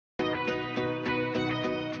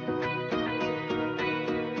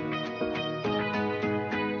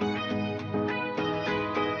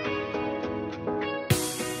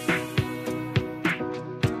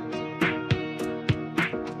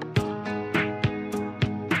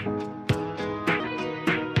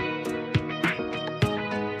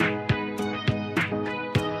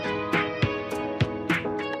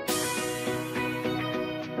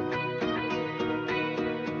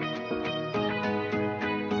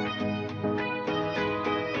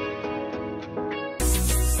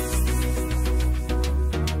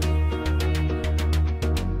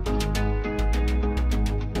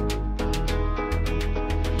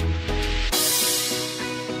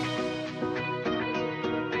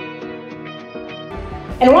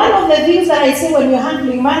And one of the things that I say when you're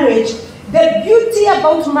handling marriage, the beauty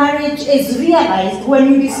about marriage is realized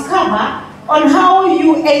when you discover on how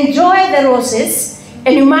you enjoy the roses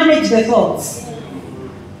and you manage the thorns.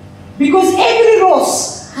 Because every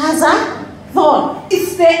rose has a thorn.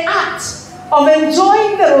 It's the act of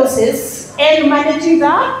enjoying the roses and managing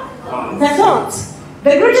the thorns.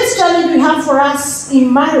 The greatest challenge we have for us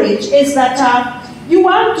in marriage is that you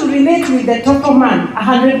want to relate with the total man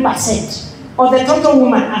 100% or the total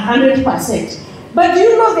woman 100%. But do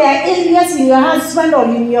you know there are areas in your husband or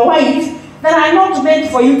in your wife that are not meant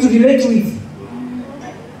for you to relate with?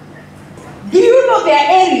 Do you know there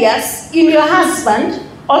are areas in your husband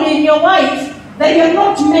or in your wife that you're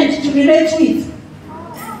not meant to relate with?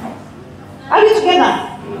 Are we together?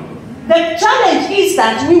 The challenge is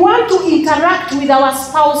that we want to interact with our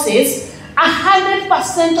spouses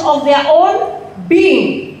 100% of their own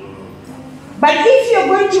being. But if you're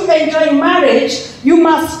going to enjoy marriage, you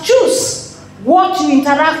must choose what you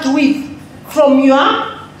interact with from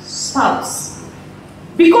your spouse.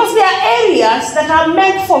 Because there are areas that are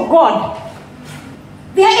meant for God.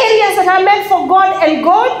 There are areas that are meant for God and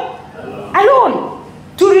God alone.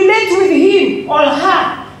 To relate with Him or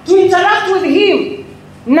her. To interact with Him.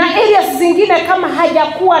 Na areas zingine kama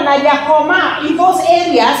hajakuwa na hajakoma, in those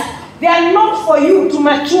areas, they are not for you to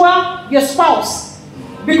mature your spouse.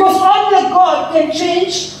 Because only God can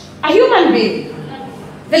change a human being.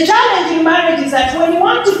 The challenge in marriage is that when you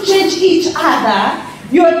want to change each other,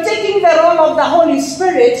 you're taking the role of the Holy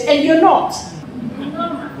Spirit and you're not.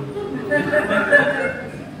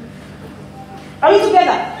 Are we together?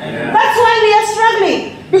 Yeah. That's why we are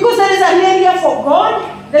struggling. Because there is an area for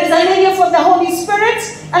God, there is an area for the Holy Spirit,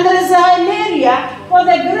 and there is an area for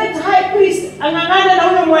the great high priest. Angangana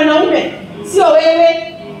na ule mwanaume, sio wewe.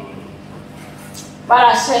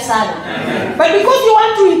 But because you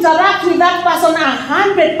want to interact with that person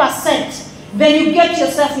 100%, then you get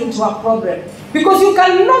yourself into a problem. Because you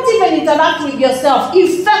cannot even interact with yourself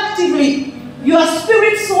effectively. Your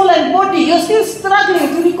spirit, soul, and body, you're still struggling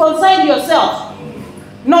to reconcile yourself.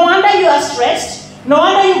 No wonder you are stressed. No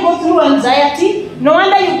wonder you go through anxiety. No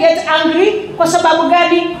wonder you get angry. Kwa sababu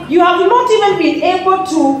gani? You have not even been able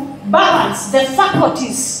to balance the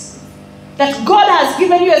faculties that God has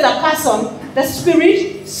given you as a person. The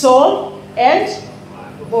spirit, soul, and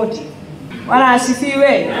body. Bwana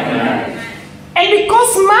asifiwe. And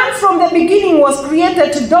because man from the beginning was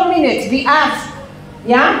created to dominate the earth,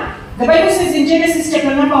 yeah? The Bible says in Genesis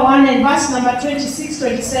chapter number 1 and verse number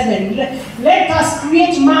 26-27, let us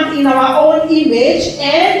create man in our own image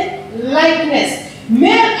and likeness.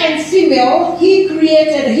 Male and female, He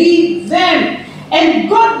created them. And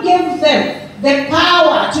God gave them the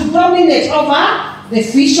power to dominate over the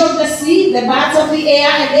fish of the sea, the birds of the air,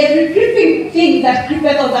 and every creeping thing that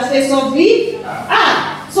creepeth on the face of the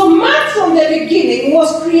earth. So man from the beginning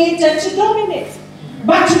was created to dominate.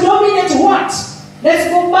 But to dominate what? Let's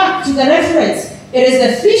go back to the reference. It is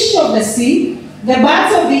the fish of the sea, the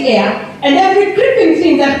birds of the air, and every creeping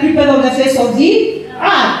thing that creepeth on the face of the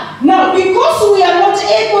earth. Now, because we are not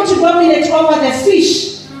able to dominate over the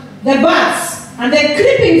fish, the birds, and the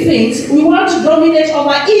creeping things, we want to dominate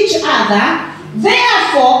over each other.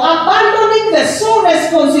 Therefore, abandoning the sole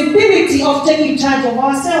responsibility of taking charge of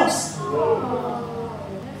ourselves.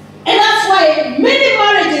 And that's why many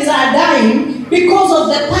marriages are dying because of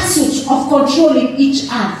the pursuit of controlling each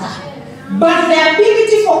other. But the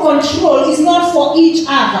ability for control is not for each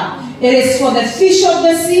other. It is for the fish of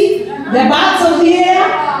the sea, the birds of the air,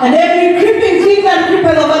 and every creeping thing that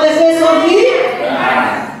creepeth over the face of the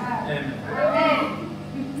earth.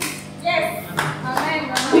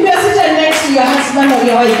 If you are sitting next to your husband or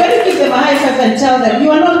your wife, can you give them a high five and tell them, you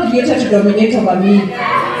are not created to dominate over me.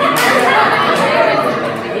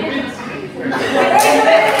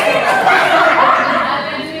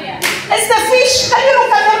 It's the fish. Can you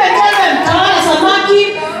look at them and tell them, tawala samaki,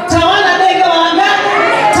 tawala ndege wa angani,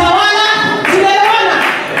 tawala tunaelewana.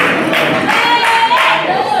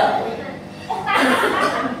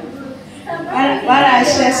 Bwana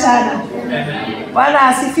asifiwe sana. Bwana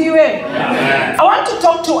asifiwe. I want to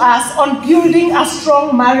talk to us on building a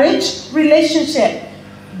strong marriage relationship.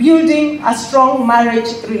 Building a strong marriage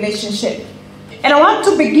relationship. And I want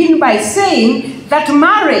to begin by saying that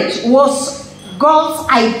marriage was God's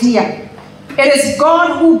idea. It is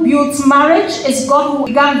God who builds marriage. It's God who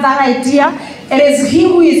began that idea. It is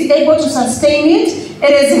Him who is able to sustain it.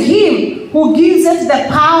 It is Him who gives it the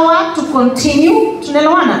power to continue.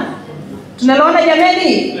 Tunaelewana? Tunaelewana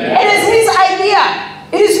jameni? It is His idea.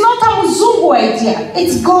 It is not a mzungu idea.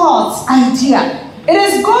 It's God's idea. It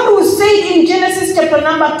is God who said in Genesis chapter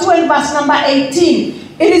number 2 and verse number 18,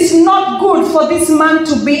 it is not good for this man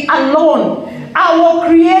to be alone. I will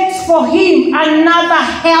create for him another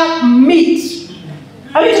helpmeet.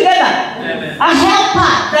 Are we together? Amen. A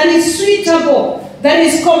helper that is suitable, that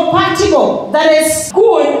is compatible, that is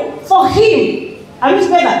good for him. Are we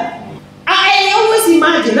together? I always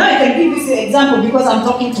imagine, now I can give this example because I'm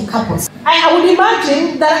talking to couples. I would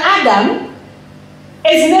imagine that Adam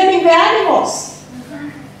is naming the animals.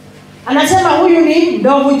 Anasema huyu ni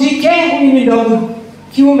ndovu jike, huyu ni ndovu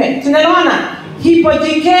kiume. Tunaelewana? Hippo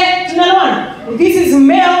jike, tunaelewana? This is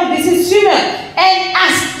male, this is female. And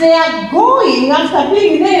as they are going after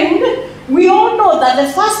being named, we all know that the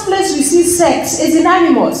first place we see sex is in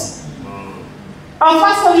animals. Our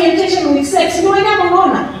first orientation with sex, you know,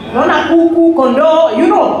 kuku, kondo, you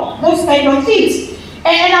know, those kind of things.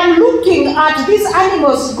 And I'm looking at these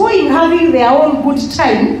animals going, having their own good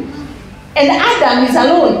time, and Adam is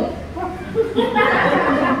alone.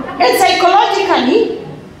 And psychologically,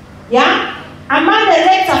 yeah, a man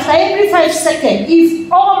erects after every 5 seconds.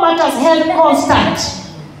 If all matters held constant,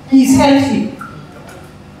 he's healthy.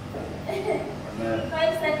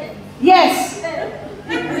 5 seconds? Yes.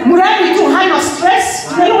 Muradi tu hana stress,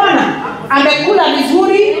 tunaelewana? Amekula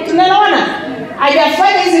vizuri, tunaelewana?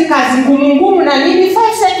 Hajafanya hizi kazi ngumu na nini,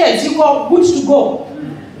 5 seconds, you go good to go.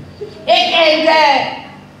 And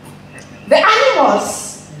the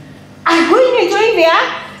animals are going enjoying there.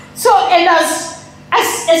 So, and as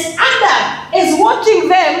Adam is watching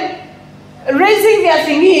them raising their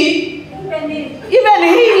thingy, even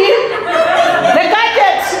he, the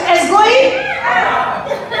gadget is going,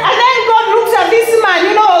 and then God looks at this man,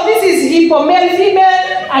 you know, this is hippo, male, female,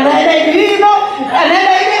 and then, you know, and then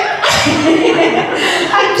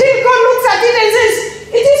until God looks at it and says,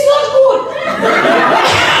 it is not good.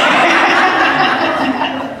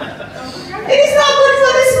 It is not good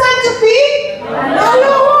for this man to be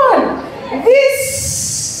alone.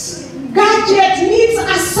 This gadget needs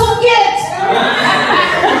a socket.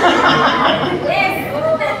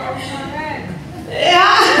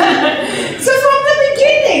 Yeah. So from the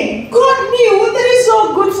beginning, God knew that it's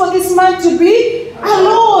not good for this man to be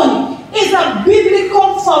alone. It's a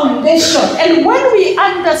biblical foundation. And when we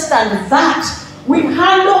understand that, we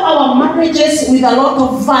handle our marriages with a lot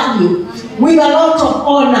of value, with a lot of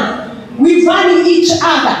honor. We value each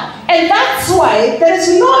other. And that's why there is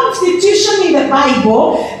no institution in the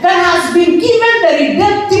Bible that has been given the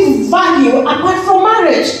redemptive value apart from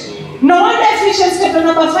marriage. No wonder Ephesians chapter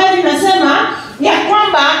number 5 inasema ya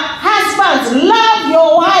kwamba husbands, love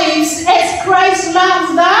your wives as Christ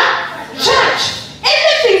loved the church.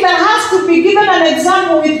 Anything that has to be given an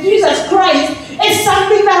example with Jesus Christ is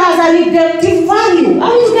something that has a redemptive value.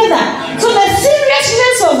 Are you together? So the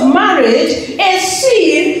seriousness of marriage is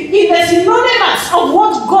seen in the synonymous of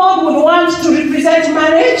what God would want to represent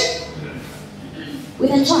marriage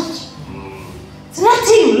with a church. So let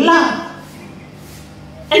him love.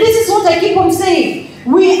 And this is what I keep on saying.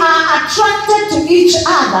 We are attracted to each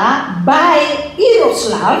other by eros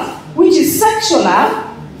love, which is sexual love.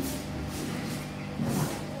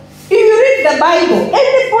 If you read the Bible,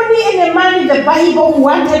 anybody, any man in the Bible who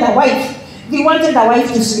wanted a wife, they wanted a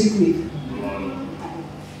wife to sleep with.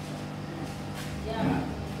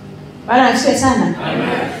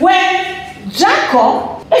 When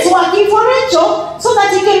Jacob is working for Rachel so that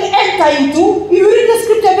he can enter into, if you read the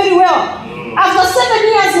scripture very well, after 7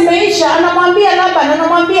 years imeisha, anamwambia Laban,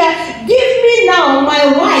 anamwambia, give me now my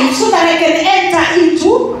wife so that I can enter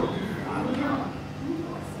into.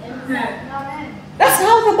 That's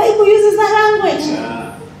how the Bible uses that language.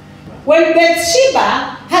 Yeah. When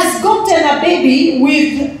Bathsheba has gotten a baby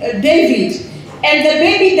with David and the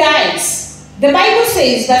baby dies, the Bible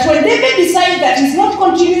says that when David decides that he's not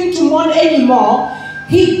continuing to mourn anymore,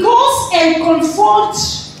 he goes and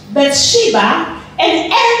comforts Bathsheba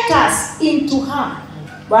and enters into her.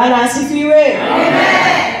 Bwana asifiwe.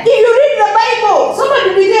 Amen. If you read the Bible, soma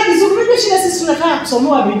Biblia vizuri, shida sisi tunataka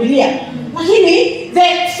kusomoa Biblia. Lakini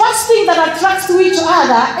the first thing that attracts to each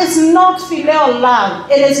other is not filial love.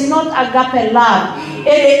 It is not agape love.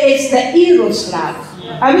 It is the eros love.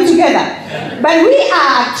 Are we together? But we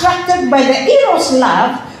are attracted by the eros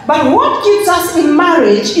love. But what keeps us in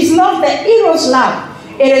marriage is not the eros love.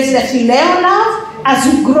 It is the filial love as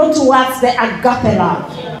you grow towards the agape love.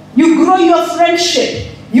 You grow your friendship.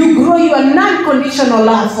 You grow your non-conditional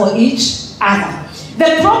love for each other.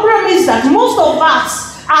 The problem is that most of us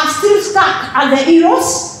are still stuck at the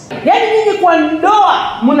eros. Yani nyinyi kwa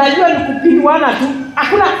ndoa mnajua ni kupindwana tu.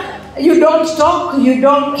 Hakuna, you don't talk, you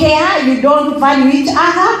don't care, you don't value each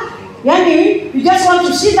other. Yani you just want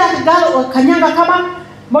to see that girl kanyanga kama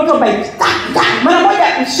motorbike. Mara moja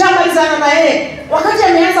ushamalizana na yeye. Wakati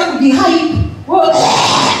ameanza kujihype,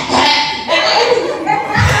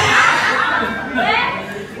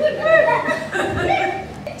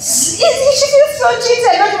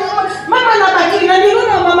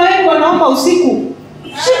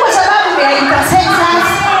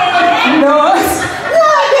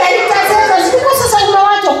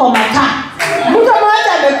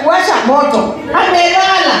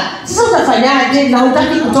 na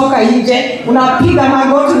hutaki kutoka nje, unapiga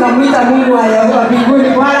magoti unamwita Mungu wa mbinguni.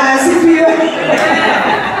 Bwana asifiwe.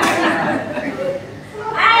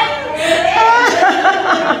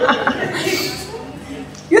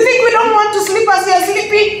 You think we don't want to sleep as we are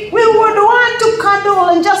sleeping? We would want to cuddle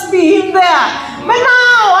and just be in there. But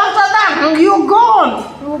now, after that, you're gone.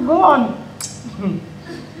 You're gone.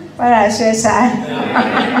 What I say, son?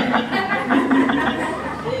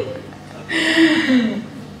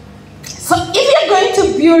 So if you're going to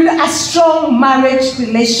build a strong marriage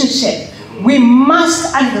relationship, we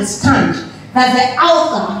must understand that the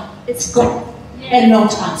author is God and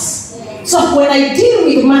not us. So when I deal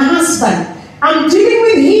with my husband, I'm dealing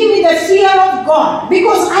with him in the fear of God,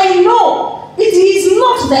 because I know it is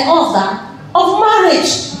not the author of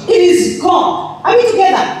marriage. It is God. Are we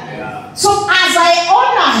together? Yeah. So as I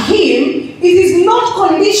honor him, it is not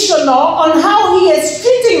conditional on how he is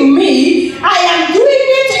treating me. I am doing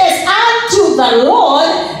it as unto the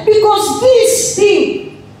Lord, because this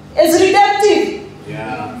thing is redemptive.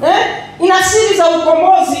 Yeah. Ina siri za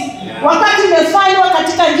ukombozi. Wakati imefanywa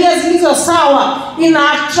katika njia zilizo sawa,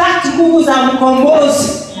 ina attract nguvu za mkombozi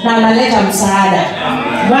na analeta msaada.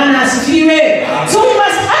 Bwana asifiwe. So we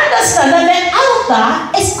must understand that the author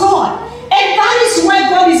is God. And that is why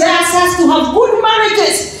God desires us to have good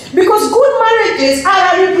marriages. Because good marriages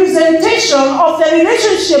are a representation of the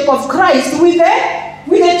relationship of Christ with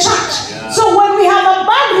the church. Yeah. So when we have a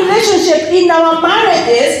bad relationship in our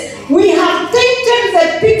marriages, we have tainted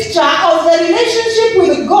the picture of the relationship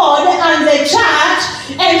with God and the church,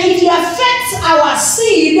 and it affects our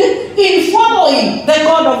seed in following the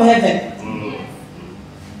God of heaven.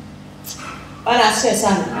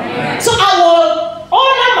 So I will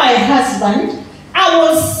honor my husband, I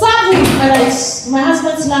will serve him, and my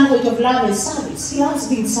husband's language of love is service. He loves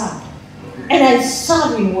being served, and I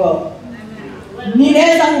serve him well.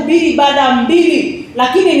 Ninaweza hubiri ibada mbili,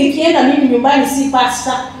 lakini nikienda mimi nyumbani si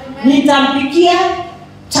pastor, nitampikia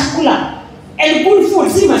chakula and good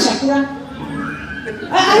food, si machakula.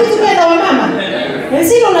 Alituenda wa mama.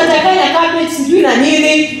 Sisi unachanganya cabbage sijui na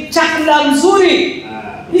nini, chakula mzuri.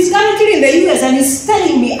 He's currently in the US and he's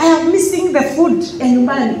telling me I am missing the food ya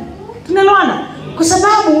nyumbani. Tunaelewana? Kwa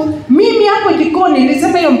sababu mimi hapo jikoni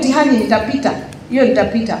nilisema hiyo mtihani nitapita. Hiyo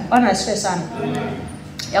nitapita. Bwana asifiwe sana.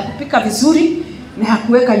 Ya kupika vizuri na ya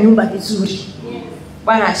kuweka nyumba vizuri.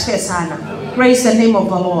 Bwana asifiwe sana. Praise the name of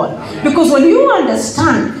the Lord. Because when you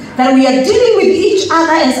understand that we are dealing with each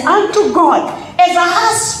other as unto God, as a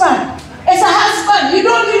husband, you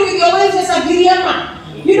don't deal with your wife as a Giriama.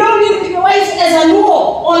 You don't deal with your wife as a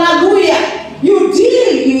Luo or a Luya. You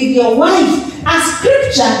deal with your wife as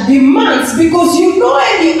scripture demands, because you know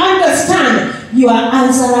and you understand you are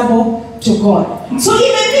answerable to God. So even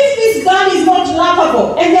if this girl is not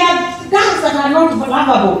lovable, and there are girls that are not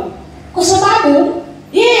lovable, kwa sababu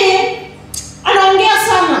yeye anaongea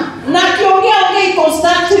sana na akiongea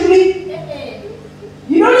constructively,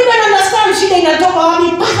 you don't even understand shida inatoka wapi.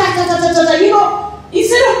 You know,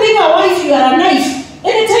 instead of being a wife, you are a knife.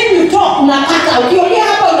 Anytime you talk, unakata. Ukiongea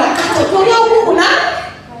hapa unakata. Ukiongea huku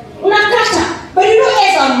unakata. But you know,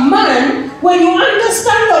 as a man, when you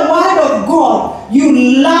understand the word of God, you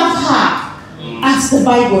love her as the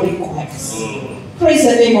Bible requires. Praise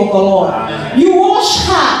the name of the Lord. You wash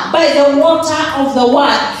her by the water of the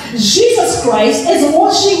word. Jesus Christ is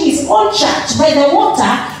washing his own church by the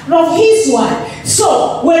water of his word.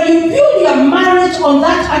 So when you build your marriage on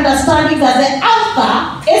that understanding that the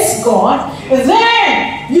author is God,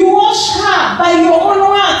 then you wash her by your own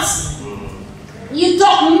words. You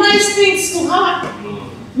talk nice things to her.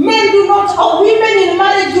 Men do not, or women in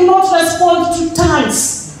marriage do not respond to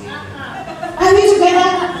tongues. Are we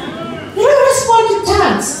together? They don't respond to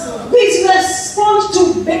tongues. Please respond to,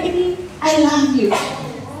 baby, I love you.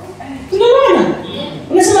 Tunaona?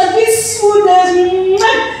 Unasema this food is,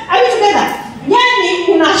 are we together? Yani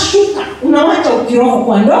unashuka, unawacha ukiroho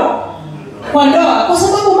kwa ndoa. Kwa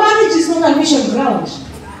sababu marriage is not a mission ground.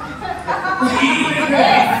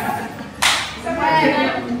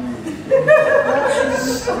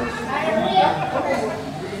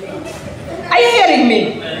 Are you hearing me?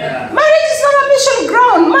 Marriage is not a mission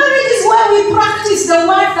ground. Marriage is where we practice the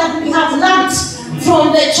word that we have learned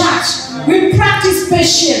from the church. We practice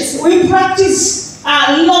patience. We practice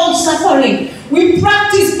long suffering. We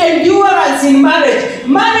practice endurance in marriage.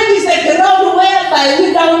 Marriage is the ground whereby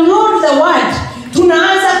we download the word.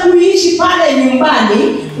 Tunaanza kuishi pale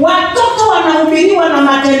nyumbani. Watoto wanahubiriwa na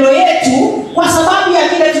matendo yetu kwa sababu ya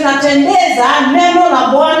vile tunatendeza neno la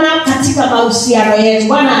Bwana katika mahusiano yetu.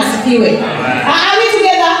 Bwana asifiwe. Are we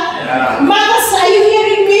together? Yeah. Mothers, are you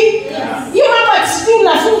hearing me? Yeah. You remember still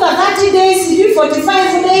nafunga 30 days, you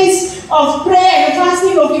 45 days, of prayer and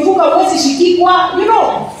fasting, ukivuka huwezi shikikwa, you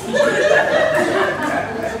know.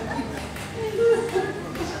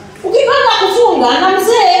 Ukipanga kufunga na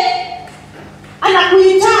mzee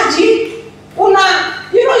anakuhitaji,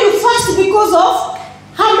 you know, you fast because of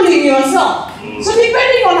humbling yourself. So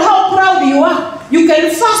depending on how proud you are, you can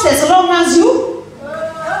fast as long as you.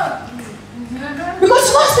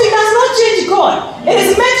 Because fasting does not change God. It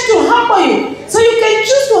is meant to humble you. So you can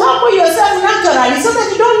choose to humble yourself naturally so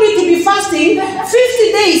that you don't need to be fasting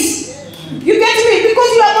 50 days. You get me?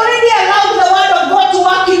 Because you have already allowed the word of God to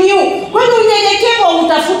work in you. Kwa hiyo unyenyekevu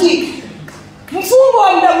utafuti. Mfungo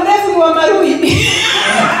wa muda mrefu ni wa marui.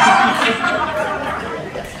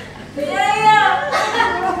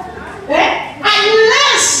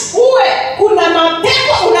 Unless uwe kuna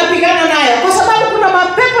mapepo unapigana nayo. Kwa sababu kuna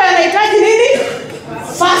mapepo yanahitaji nini?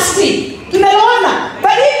 Fasting. Tunaona.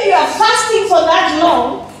 But if you are fasting for that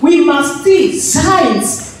long, we must see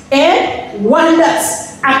signs and wonders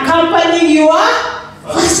accompanying your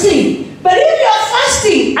fasting. But if you are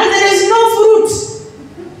fasting and there is no fruit,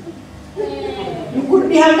 you could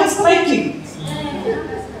be hunger striking.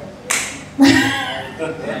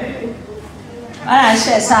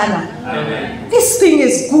 This thing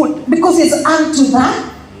is good because it's unto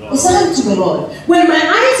the Lord. When my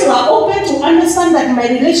eyes were open to understand that my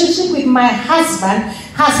relationship with my husband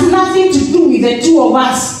has nothing to do with the two of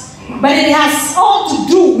us, but it has all to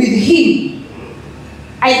do with him,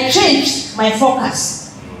 I changed my focus.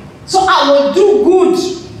 So I will do good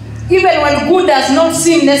even when good does not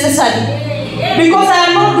seem necessary. Because I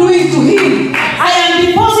am not doing to him. I am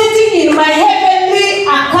depositing in my heavenly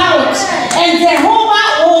account. And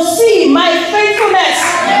Jehovah will see my faithfulness.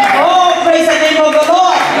 Oh, praise the name of the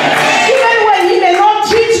Lord. Even when he may not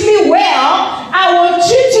treat me well, I will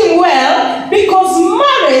treat him well because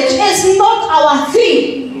marriage is not our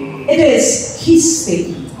thing. It is his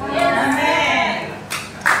thing.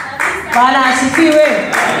 Bwana asifiwe.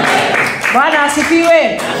 Bwana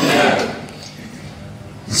asifiwe.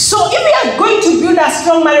 So if we are going to build a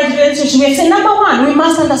strong marriage relationship, we say, number one, we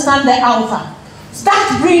must understand the alpha.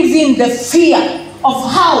 That brings in the fear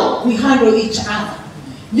of how we handle each other.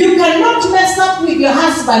 You cannot mess up with your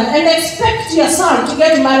husband and expect your son to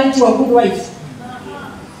get married to a good wife.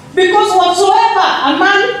 Because whatsoever a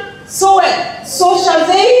man soweth, so shall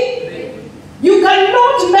they. You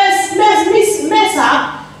cannot mess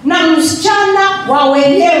up na msichana wa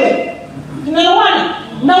wenyewe. Tunaelewana?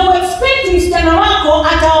 Na uexpect msichana wako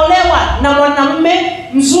ataolewa na mwanamume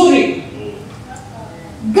mzuri.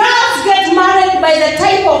 Girls get married by the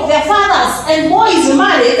type of their fathers, and boys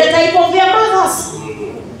marry the type of their mothers.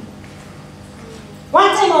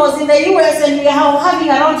 One time I was in the US and we were having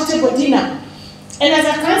a round table dinner. And as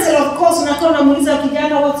a counselor, of course, unatona muuliza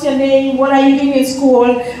kijana, what's your name? What are you doing in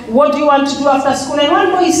school? What do you want to do after school? And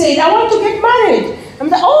one boy said, I want to get married. I'm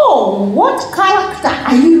like, oh, what character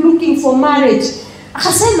are you looking for marriage?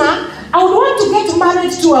 Akasema, I would want to get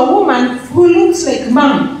married to a woman who looks like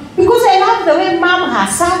mom. Because I love the way mom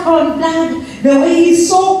has sat on dad, the way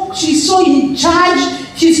she's so in charge,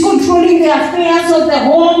 she's controlling the affairs of the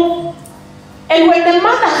home. And when the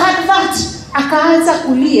mother had that, akaanza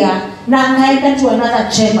kulia na akaenda to another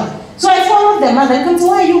chamber. So I followed the mother and said,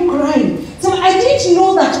 why are you crying? So I didn't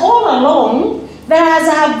know that all along, that as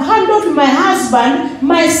I have handled my husband,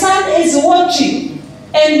 my son is watching,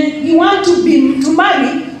 and he wants to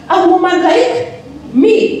marry a woman like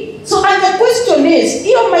me. So and the question is,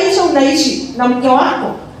 hiyo maisha unaishi na mke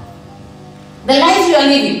wako, the life you are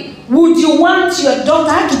living, would you want your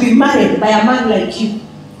daughter to be married by a man like you?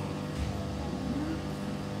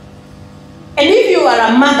 And if you are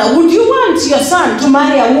a mother, would you want your son to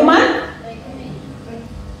marry a woman?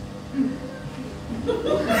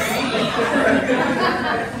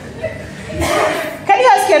 Can you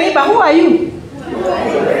ask Kariba, who are you?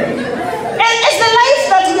 And it's the life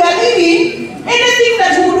that we are living, anything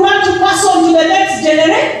that we would want to pass on to the next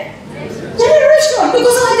generation,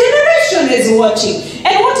 because our generation is watching.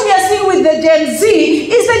 And what we are seeing with the Gen Z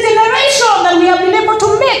is the generation that we have been able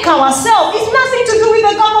to make ourselves. It's nothing to do with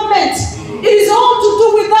the government. It is all to do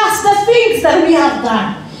with us, the things that we have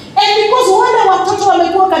done. And because wale watoto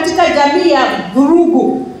wamekuwa katika jamii ya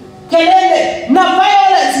vurugu, kelele na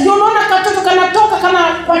violence, ndio unaona katoto kanatoka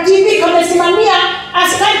kama kwa TV kamesimamia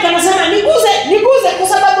askari kanasema niguze kwa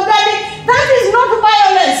sababu gani? That is not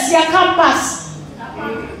violence ya campus.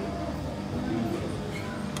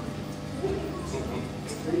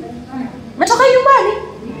 Metoka nyumbani.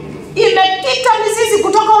 Imekita mizizi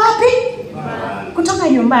kutoka wapi? Kutoka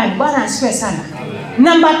nyumbani. Bwana asifiwe sana.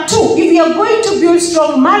 Number 2, if you are going to build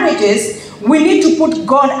strong marriages, we need to put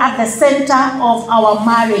God at the center of our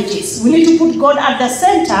marriages. We need to put God at the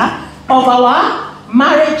center of our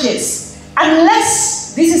marriages.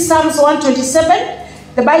 Unless, this is Psalms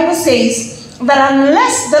 127, the Bible says that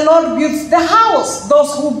unless the Lord builds the house,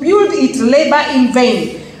 those who build it labor in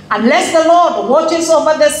vain. Unless the Lord watches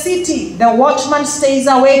over the city, the watchman stays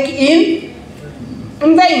awake in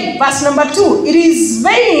vain. Verse number 2, it is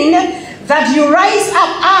vain that you rise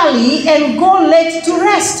up early and go late to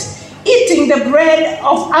rest, eating the bread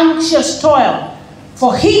of anxious toil,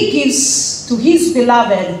 for he gives to his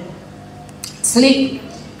beloved sleep.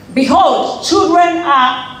 Behold, children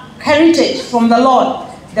are heritage from the Lord.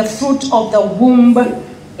 The fruit of the womb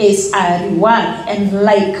is a reward, and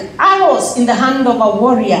like arrows in the hand of a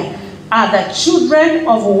warrior are the children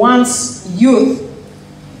of one's youth.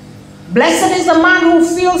 Blessed is the man who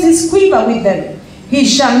fills his quiver with them. He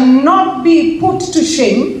shall not be put to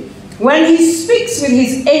shame when he speaks with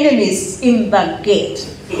his enemies in the gate.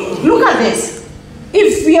 Look at this.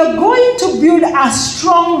 If we are going to build a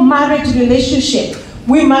strong marriage relationship,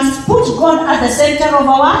 we must put God at the center of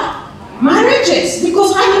our marriages.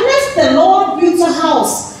 Because unless the Lord builds a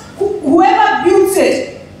house, whoever builds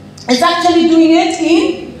it is actually doing it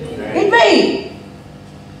in vain.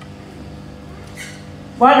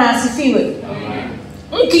 Bwana asifiwe.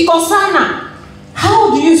 Mkikosana,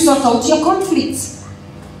 how do you sort out your conflicts?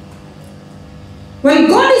 When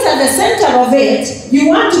God is at the center of it, you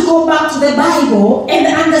want to go back to the Bible and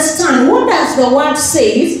understand what does the word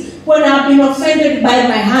say when I've been offended by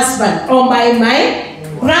my husband or by my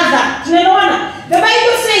brother. The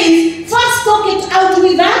Bible says, first talk it out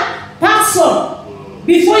with that person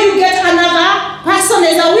before you get another person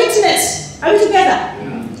as a witness. Are we together?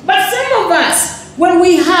 But some of us, when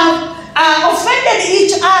we have offended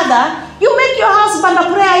each other, you make your husband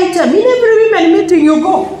a prayer item. In every women meeting you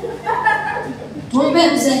go. Tuombe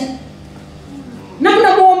mzee. Na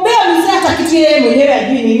mnamuombea mzee hata kitu yeye mwenyewe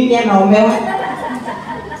ajui ni nini anaombewa.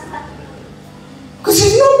 Because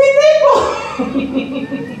you've not been able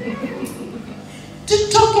to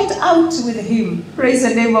talk it out with him. Praise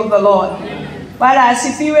the name of the Lord. Bwana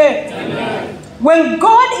asifiwe. When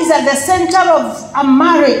God is at the center of a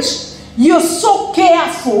marriage, you're so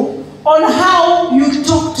careful on how you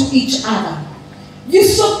talk to each other. You're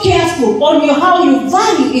so careful on how you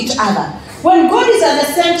value each other. When God is at the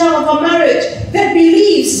center of a marriage, the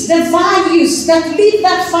beliefs, the values that lead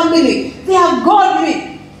that family, they are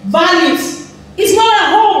godly values. It's not a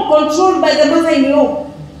home controlled by the mother-in-law.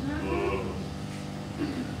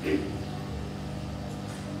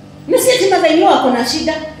 Nisi mother-in-law akona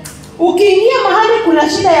shida. Ukiingia mahali kuna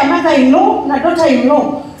shida ya mother-in-law na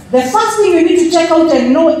daughter-in-law, the first thing you need to check out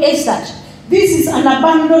and know is that this is an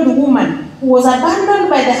abandoned woman who was abandoned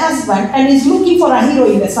by the husband and is looking for a hero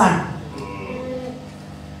in the son.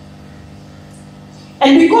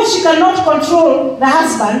 And because she cannot control the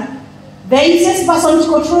husband, the easiest person to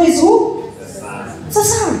control is who? The son. It's the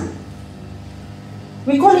son.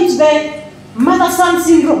 We call it the mother-son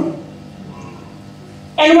syndrome.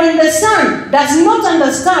 And when the son does not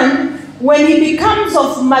understand, when he becomes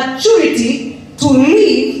of maturity to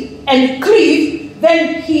live and cleave,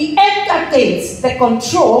 then he entertains the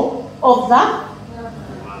control of the.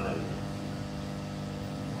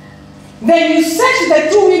 Then you set the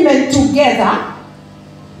two women together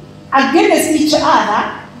against each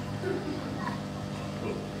other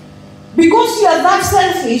because you are that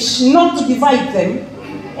selfish not to divide them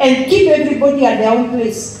and keep everybody at their own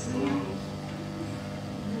place.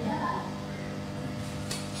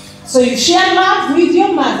 So you share love with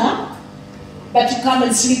your mother, but you come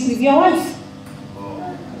and sleep with your wife.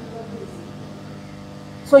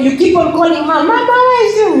 So you keep on calling mom, Mama, where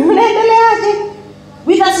is you?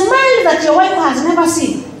 With a smile that your wife has never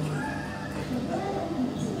seen.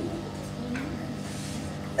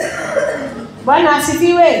 Bwana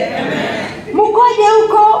asifiwe. Mkoje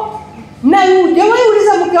huko? Na hujawahi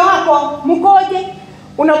uliza mke wako, mkoje?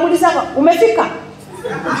 Unamuuliza, umefika?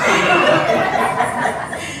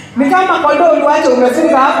 Ni kama kondoo uliwacha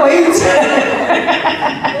umefunga hapo nje.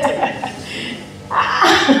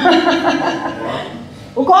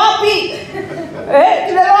 Uko wapi?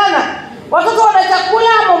 Tunaona. Watoto wana chakula,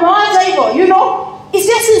 mama wacha hivyo. You know, it's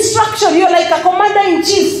just instruction. You're like a commander in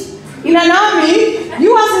chief. In an army,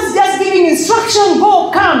 yours is just giving instruction, go,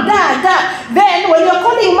 come, da. Then when you're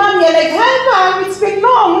calling mom, you're like, hi mom, it's been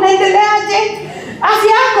long, unaendeleaje?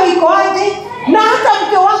 Afya yako iko aje? Na hata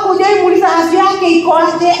mke wako hujaimuuliza afya yake iko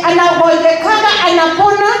aje? Anagonjekana,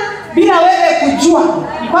 anapona bila wewe kujua.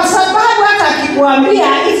 Kwa sababu hata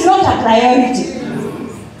akikuambia, it's not a priority.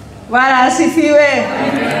 Bwana asifiwe.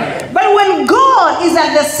 But when God is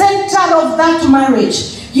at the center of that marriage,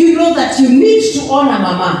 you know that you need to honor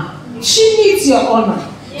mama. She needs your honor.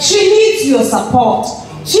 She needs your support.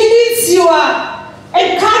 She needs your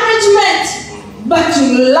encouragement. But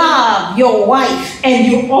you love your wife and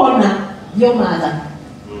you honor your mother.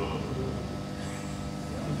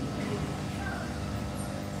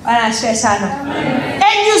 And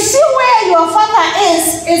you see where your father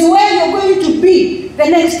is where you're going to be the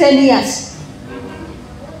next 10 years.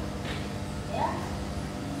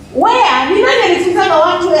 Where ni nani alifunza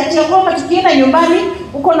watu ya kwamba tukienda nyumbani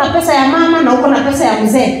uko na pesa ya mama na uko na pesa ya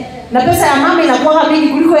mzee, na pesa ya mama inakuwa mingi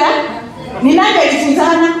kuliko ya ni nani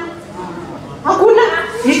alifunzana? Hakuna.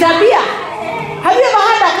 Ni tabia. Have you ever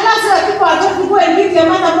had a class where people are talking to and give their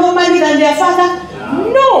mother more money than their father?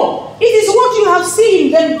 No. It is what you have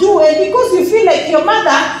seen them do, and because you feel like your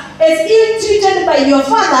mother is ill-treated by your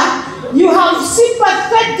father, you have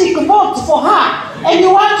sympathetic vote for her, and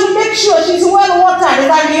you want to make sure she's well-watered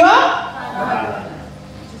than you are.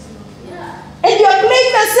 And you are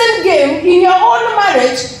playing the same game in your own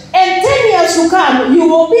marriage, and 10 years to come, you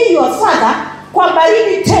will be your father, kwa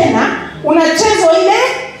baridi tena, unachezwa ile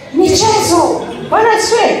michezo. Why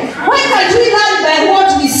can't we learn by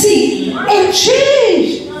what we see and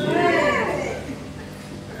change?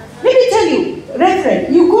 Let me tell you,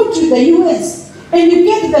 Reverend, you go to the US and you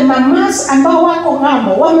get the mamas ambao wako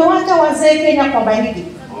ng'ambo, wamewacha wazee Kenya kwa baridi.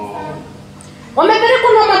 Wamepeleka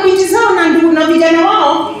na mabinti zao na ndugu na vijana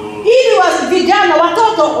wao, ili vijana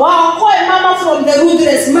watoto waokoe mama from the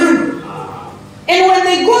ruthless man. And when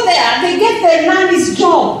they go there, they get their nanny's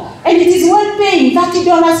job. And it is well paying,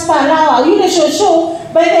 $30 per hour. You know,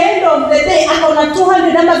 by the end of the day, I got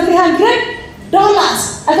 $200 and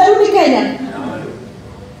 $300. Atarudi Kenya.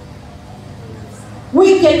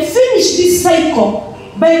 We can finish this cycle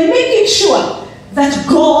by making sure that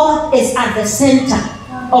God is at the center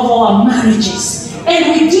of our marriages. And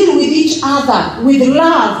we deal with each other with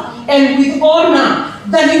love and with honor.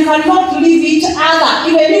 That you cannot leave each other.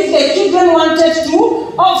 Even if the children wanted to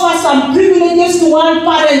offer some privileges to one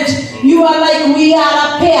parent, you are like, we are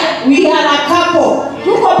a pair, we are a couple.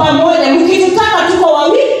 Tuko pamoja, mkitutaka tuko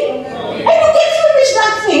wawili. And you can finish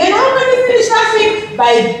that thing. And how can you finish that thing?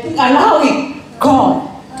 By allowing God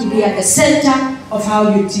to be at the center of how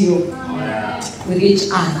you deal with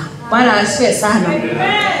each other. Bwana asifiwe sana.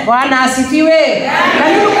 Bwana asifiwe.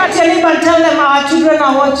 Can you look at your neighbor and tell them our children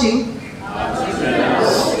are watching?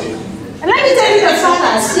 And let me tell you the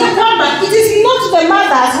fathers, it is not the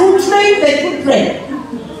mothers who train the children.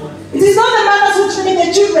 It is not the mothers who train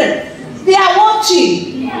the children. They are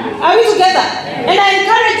watching. Are we together? And I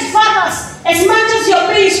encourage fathers, as much as you're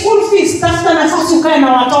paying school fees, tafuta nafasi ukae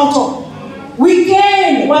na watoto.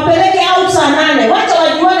 Weekend, wapeleke out saa 8. Wacha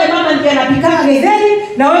wajuane mama ndiye anapika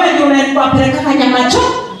githeri na wewe ndio unapeleka nyama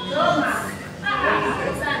choma.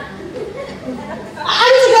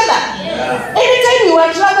 Are we together? Anytime you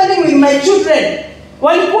are traveling with my children,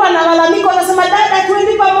 walikuwa wanalalamika, wanasema dada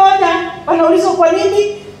tuende pamoja. Wanaulizwa kwa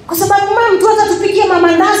nini? Kwa sababu mama mtu atatupikia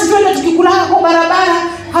mamandazi twende tukikula kwa barabara,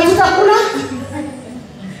 hatutakula.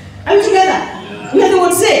 Are we together? We are the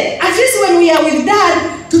ones say, at least when we are with dad,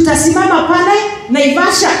 tutasimama pale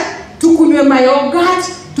Naivasha, tukunywe mayogurt,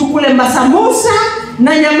 tukule masamosa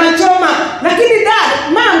na nyama choma. Lakini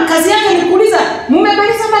dad, mom, kazi yake ni kuuliza,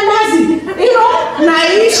 mmemaliza mandazi?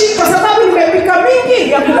 Naishi kwa sababu nimepika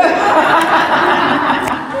mingi.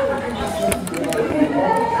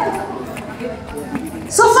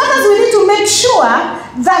 So fathers, we need to make sure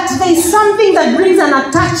that there is something that brings an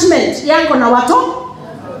attachment yako na watoto.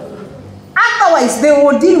 Otherwise, they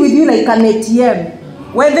will deal with you like an ATM.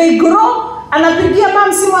 When they grow, anapigia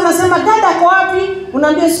mom simu anasema dada ako wapi?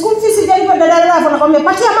 Unaambia school fees sijalipa dada, anakuambia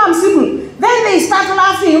patia mom simu. Then they start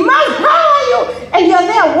laughing, mom, how are you? And you are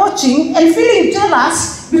there watching and feeling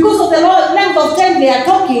jealous because of the length of time they are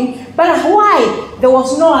talking. But why? There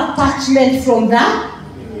was no attachment from the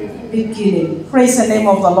beginning. Praise the name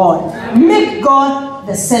of the Lord. Make God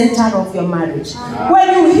the center of your marriage.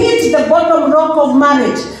 When you hit the bottom rock of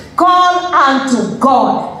marriage, call unto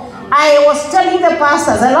God. I was telling the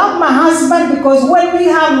pastors, I love my husband because when we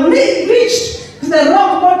have reached the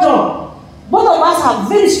rock bottom, both of us have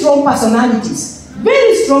very strong personalities.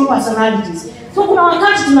 Very strong personalities. So kuna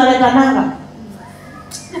wakati tunaletananga.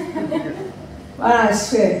 Na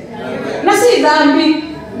si dhambi.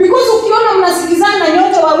 Because ukiona mnasikizana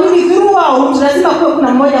nyote wawili throughout, lazima kuwe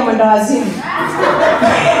kuna mmoja mwenda wazimu.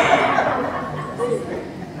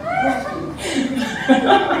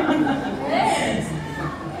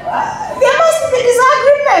 There must be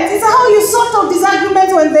disagreements. It's how you sort out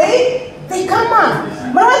disagreements when they come up.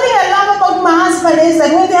 But one thing I love about my husband is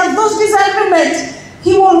that when there are those disagreements,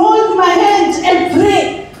 he will hold my hand and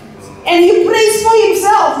pray. And he prays for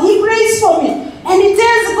himself. He prays for me. And he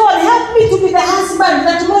tells God, help me to be the husband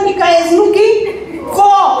that Monica is looking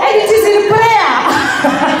for.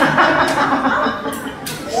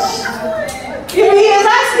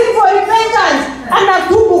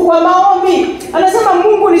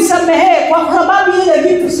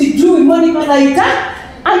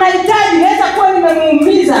 anahitaji, naweza kuwa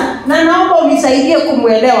nimemuumiza na naomba unisaidie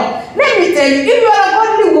kumwelewa. Let me tell you, if you are a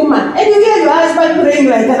godly woman and you hear your husband praying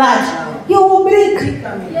like that, you will break.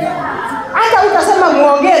 Hata utasema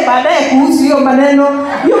muongee baadaye kuhusu hiyo maneno.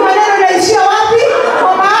 Hiyo maneno inaishia wapi?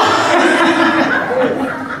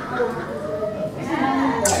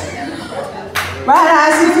 Bwana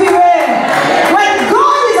asifiwe. When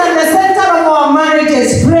God is at the center of our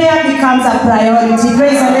marriages, prayer becomes a priority.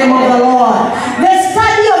 Praise the name of the Lord. The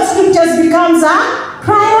study of scriptures becomes a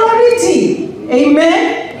priority.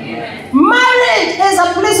 Amen. Marriage is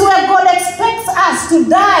a place where God expects us to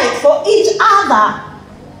die for each other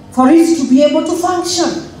for it to be able to function.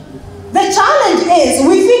 The challenge is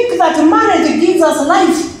we think that marriage gives us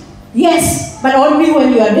life. Yes, but only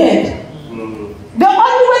when you are dead. The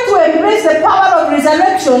only way to embrace the power of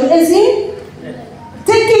resurrection is in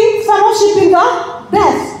taking fellowship in the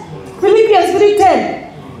death. Philippians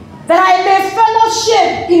 3:10. That I may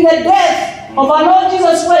fellowship in the death of our Lord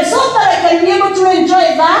Jesus Christ, so that I can be able to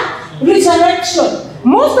enjoy the resurrection.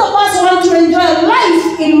 Most of us want to enjoy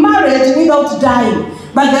life in marriage without dying.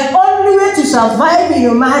 But the only way to survive in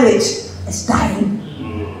your marriage is dying.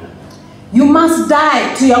 You must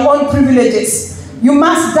die to your own privileges. You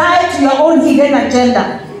must die to your own hidden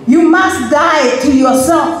agenda. You must die to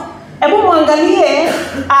yourself. Hebu muangalie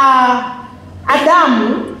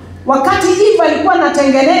Adamu, wakati Eve alikuwa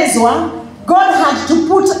anatengenezwa, God had to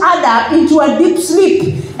put Adam into a deep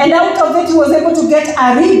sleep, and out of it he was able to get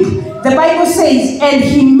a rib. The Bible says, and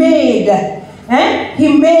he made. He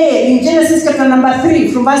made in Genesis chapter number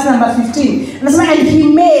 3 from verse number 15. And he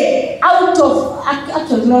made out of,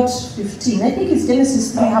 actually not 15, I think it's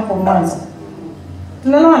Genesis 3 hapo mwanzo.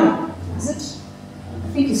 Tunaona? Is it?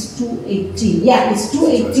 I think it's 2:18. Yeah, it's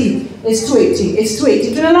 2:18. It's 2:18. It's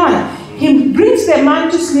 2:18. Tunaona? He brings the man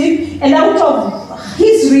to sleep, and out of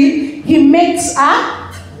his rib he makes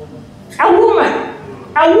a woman.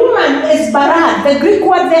 A woman is barad. The Greek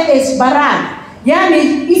word there is barad.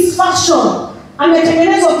 Yani is fashion.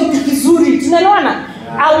 Ametengenezwa kitu kizuri. Tunaona?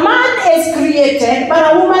 A man is created, but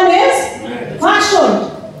a woman is fashioned.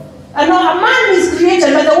 No, a man is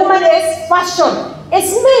created, but the woman is fashioned.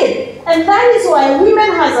 It's made. And that is why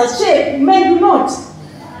women has a shape, men do not.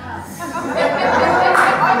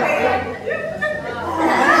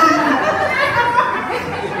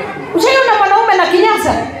 Ushaona mwanaume na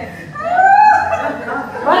kinyasa?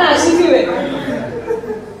 Bwana asifiwe.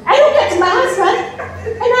 I look at my husband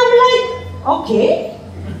and I'm like, okay.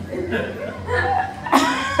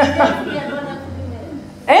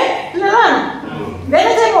 The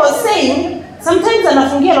other time I was saying, sometimes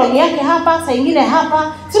anafungia longi yake hapa, saa ingine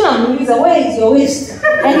hapa. Sina muuliza, where is your waist?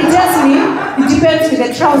 And he tells me, it depends with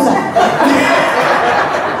the trouser.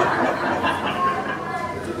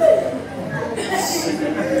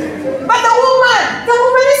 But the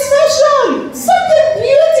woman is fashion. Something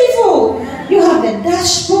beautiful. You have the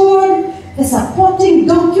dashboard, the supporting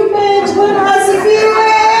document.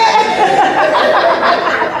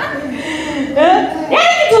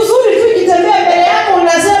 Kitu zuri tu kitembea mbele yako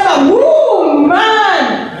unasema, "Woo,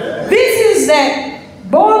 man. This is the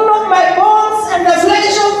bone of my bones and the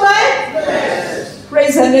flesh of my flesh."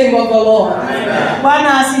 Praise the name of the Lord.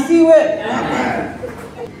 Bwana asifiwe.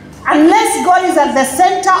 Unless God is at the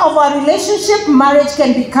center of our relationship, marriage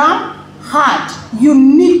can become hard. You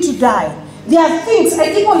need to die. There are things,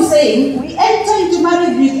 I keep on saying, we enter into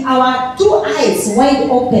marriage with our two eyes wide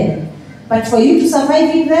open. But for you to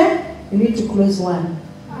survive in there, you need to close one.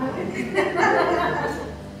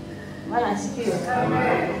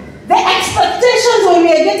 The expectations when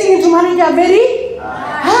we are getting into marriage are very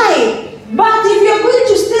high. But if you are going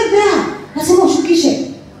to stay there, lazima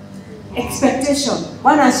ushukishe expectation.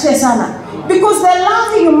 Bwana asifiwe sana. Because the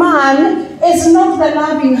loving man is not the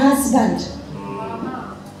loving husband.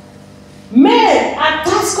 Men are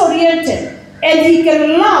task-oriented, and he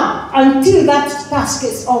can love until that task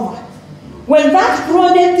is over. When that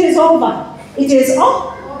project is over, it is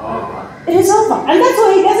over. It is over. And that's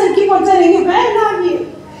why he doesn't keep on telling you, I love you.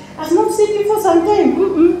 I've not seen you for some time.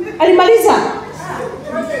 Alimaliza.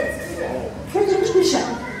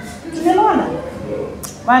 Tunaona?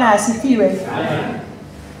 Bwana asifiwe.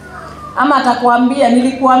 Ama atakwambia,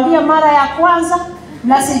 nilikuambia mara ya kwanza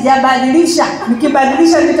na sijabadilisha.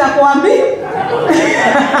 Nikibadilisha nitakwambia.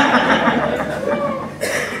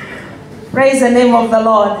 Praise the name of the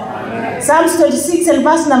Lord. Psalms 26 and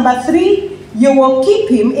verse number 3, you will keep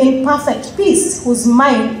him in perfect peace, whose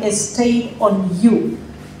mind is stayed on you,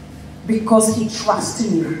 because he trusts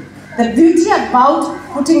in you. The beauty about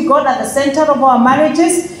putting God at the center of our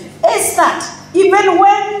marriages is that even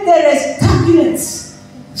when there is turbulence,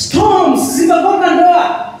 Storms zikagonga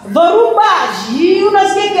ndoa, dhoruba,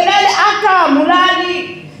 unasikia kelele hata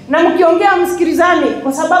mulali na mkiongea msikilizani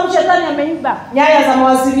kwa sababu shetani ameiba nyaya za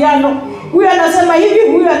mawasiliano. Huyu anasema hivi,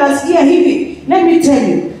 huyu anasikia hivi. Let me tell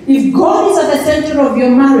you, if God is at the center of your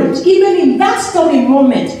marriage, even in that stormy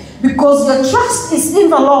moment, because your trust is in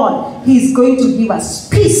the Lord, He is going to give us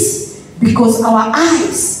peace because our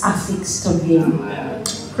eyes are fixed on Him.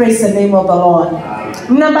 Praise the name of the Lord.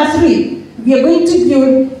 Number 3, we are going to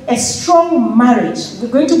build a strong marriage.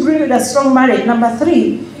 We're going to build a strong marriage. Number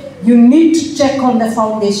 3, you need to check on the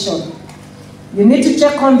foundation. You need to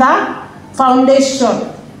check on the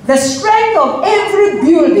foundation. The strength of every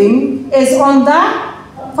building is on the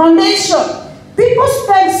foundation. People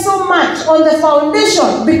spend so much on the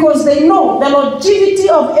foundation because they know the longevity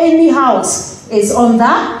of any house is on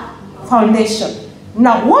the foundation.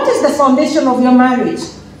 Now, what is the foundation of your marriage?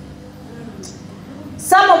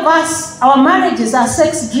 Some of us, our marriages are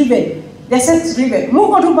sex-driven. They're sex-driven.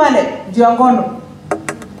 Mungu tu pale, juu ya ngono.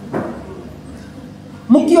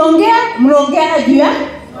 Mkiongea, mnaongea juu ya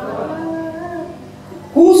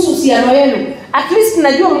kuhusu uhusiano wenu. At least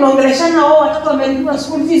najua mnaongeleshana watoto wamelipa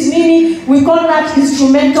school fees nini. We call that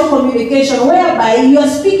instrumental communication, whereby you are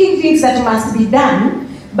speaking things that must be done,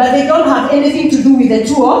 but they don't have anything to do with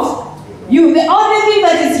the two of you. The only thing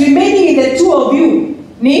that is remaining in the two of you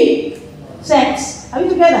ni sex. Are we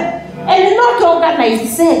together? And not organized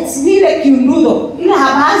sex. Vile kiundudo. Ila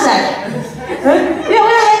habaza.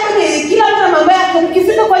 Kila mtu na mambo yake.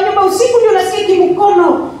 Mkifika kwa nyumba usiku ndio unasikia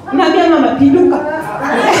kimkono. Unaambia mama pinduka.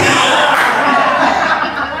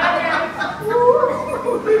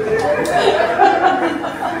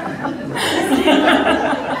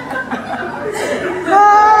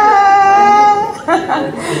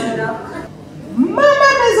 Mama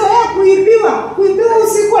amezoea kuibiwa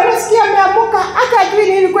usiku, anasikia ameamuka hata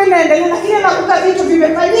ajui nini kwa inaendelea, lakini anakuta vitu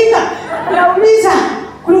vimefanyika. Anauliza,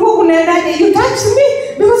 kulikuwa kunaendaje? You touched me?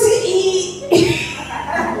 Because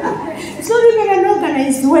it's not even an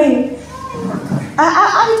organized way.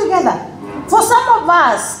 Are we together? For some of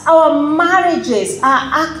us, our marriages are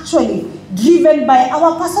actually driven by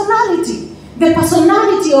our personality. The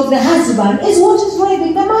personality of the husband is what is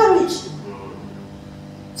driving the marriage.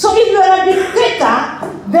 So if you are a dictator,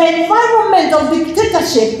 the environment of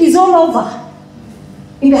dictatorship is all over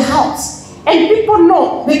in the house. And people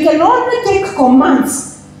know they can only take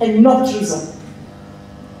commands and not reason.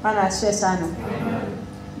 Bwana asifiwe sana.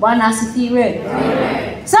 Bwana asifiwe.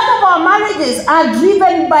 Some of our marriages are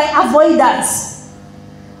driven by avoidance.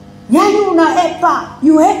 Yani unaepa,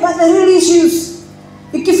 you hepa the real issues.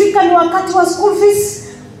 Ikifika ni wakati wa school fees,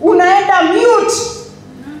 unaenda mute.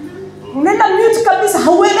 Unaenda mute kabisa,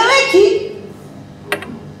 haueleweki.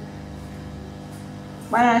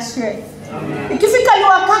 Bwana asifiwe. Ikifika ni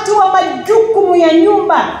wakati wa majukumu ya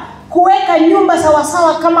nyumba, kuweka nyumba sawa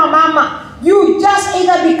sawa kama mama, you just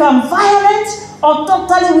either become violent or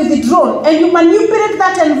totally withdrawn, and you manipulate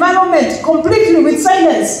that environment completely with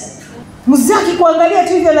silence. Muzaki kuangalia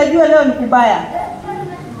tu hivyo anajua leo ni kubaya.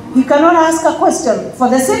 He cannot ask a question. For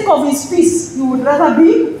the sake of his peace, you would rather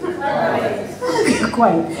be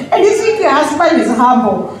quiet. And you think your husband is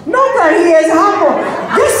humble. Not that he is humble.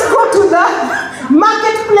 Just go to the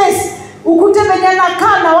marketplace. Ukute venye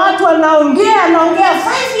anakaa na watu anaongea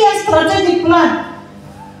 5 years strategic plan.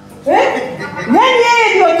 Yaani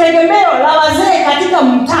yeye ndio tegemeo la wazee katika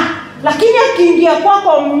mtaa. Lakini akiingia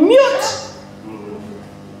kwako mute.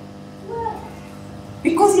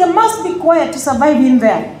 Because you must be quiet to survive in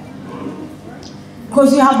there.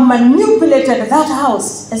 Because you have manipulated that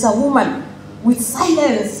house as a woman with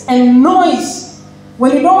silence and noise.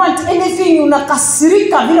 When you don't want anything,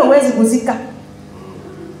 unakasirika vile huwezi kuzika.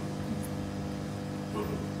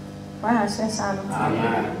 Bwana asifiwe sana.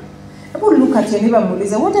 Amen. Hebu look at your neighbor,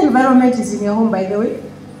 muulize, what environment is in your home, by the way?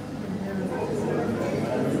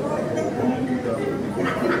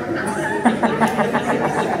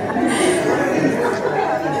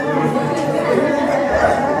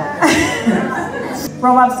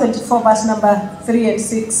 Proverbs 24 verse number 3 and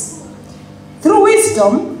 6. Through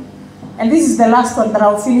wisdom, and this is the last one that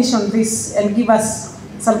I'll finish on this and give us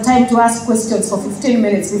some time to ask questions for 15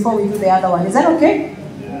 minutes before we do the other one. Is that okay?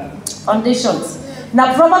 Yeah. Foundations.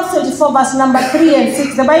 Now Proverbs 24 verse number 3 and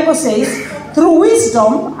 6, the Bible says, through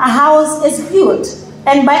wisdom a house is built,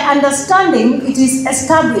 and by understanding it is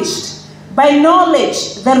established. By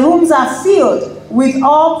knowledge the rooms are filled with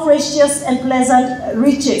all precious and pleasant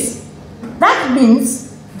riches. That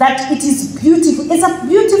means that it is beautiful. It's a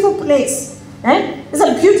beautiful place. It's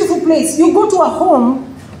a beautiful place. You go to a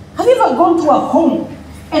home. Have you ever gone to a home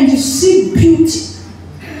and you see beauty?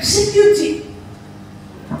 You see beauty.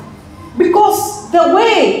 Because the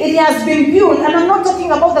way it has been built, and I'm not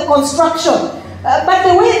talking about the construction, but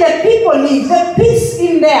the way the people live, the peace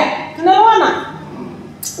in there. Tunaona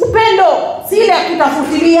upendo si ile ya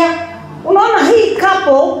kutafutilia. Unaona hii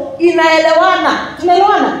couple inaelewana.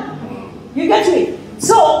 Tunaelewana? You get me?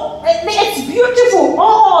 So it's beautiful.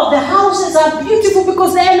 Oh, the houses are beautiful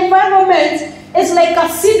because the environment is like a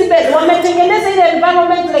seedbed. Wametengeneza ile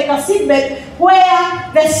environment like a seedbed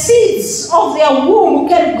where the seeds of their womb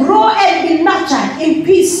can grow and be nurtured in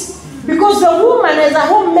peace. Because the woman as a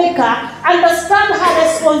homemaker understands her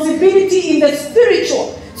responsibility in the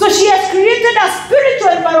spiritual. So she has created a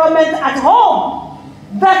spiritual environment at home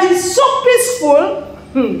that is so peaceful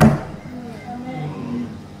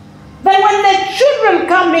that when the children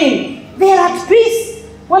come in, they are at peace.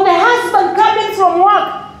 When the husband comes in from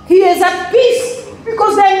work, he is at peace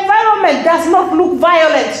because the environment does not look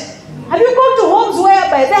violent. Have you gone to homes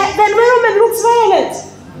whereby the environment looks violent?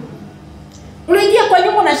 Unaingia kwa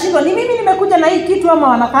nyumba unashindwa, ni mimi nimekuja na hii kitu ama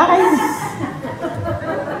wanakaa hivi?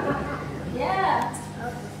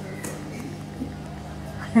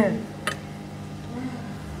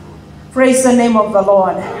 Praise the name of the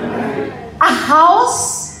Lord. A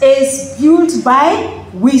house is built by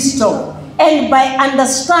wisdom and by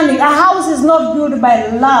understanding. A house is not built by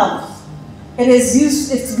love.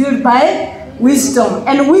 It's built by wisdom.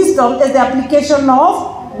 And wisdom is the application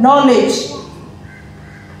of knowledge.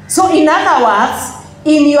 So in other words,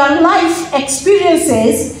 in your life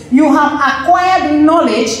experiences, you have acquired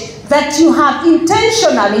knowledge that you have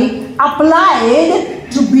intentionally applied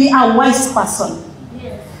to be a wise person.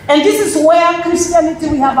 And this is where Christianity,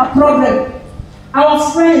 we have a problem.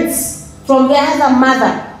 Our friends from the other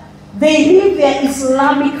mother, they live their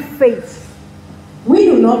Islamic faith. We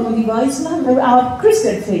do not live our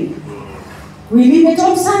Christian faith. We live it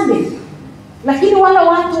on Sunday. Lakini wala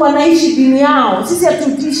watu wanaishi dini yao. Sisi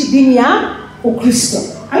hatuishi dini ya Ukristo.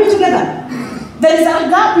 Are we together? There is a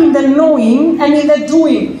gap in the knowing and in the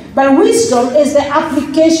doing. But wisdom is the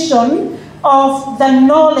application of the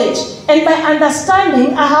knowledge. And by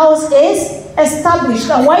understanding, a house is established.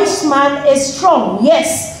 A wise man is strong.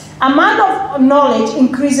 Yes, a man of knowledge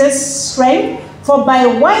increases strength. For by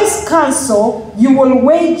wise counsel, you will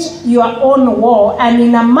wage your own war. And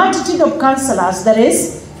in a multitude of counselors, there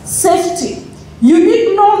is safety. You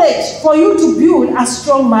need knowledge for you to build a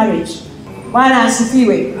strong marriage. Bwana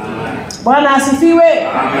asifiwe. Bwana asifiwe.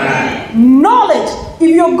 Knowledge. If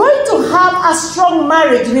you're going to have a strong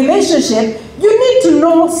marriage relationship, you need to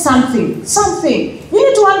know something. You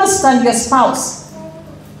need to understand your spouse.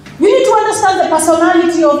 You need to understand the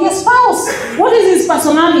personality of your spouse. What is his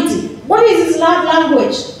personality? What is his love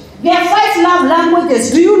language? There are 5 love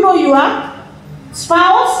languages. Do you know your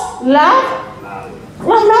spouse love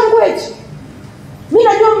language? Mimi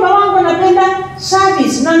najua mume wangu anapenda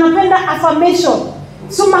service na anapenda affirmation.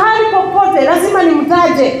 So mahali popote lazima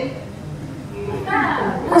nimtaje.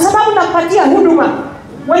 Kwa sababu napatia huduma.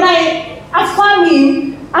 When I affirm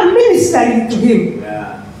him, I'm ministering to him.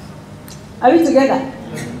 Are we together?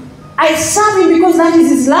 I serve him because that is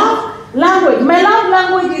his love language. My love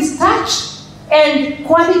language is touch and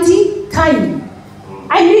quality time.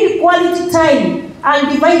 I need quality time and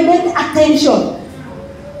divided attention.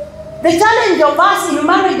 The challenge of us in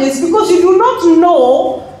marriage is because you do not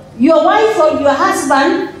know your wife or your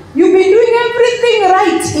husband, you've been doing everything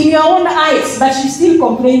right in your own eyes, but she's still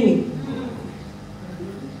complaining.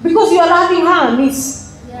 Because you are loving her,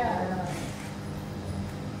 miss.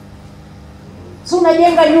 So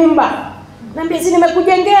unajenga nyumba. Naambia si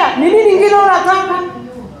nimekujengea. Ni nini nyingine unataka?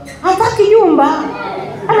 Hataki nyumba.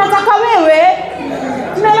 Anataka wewe.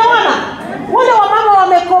 Tunaelewana? Wale wamama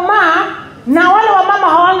wamekomaa na wale wamama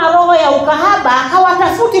hawana roho ya ukahaba,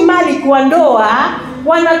 hawatafuti mali kwa ndoa,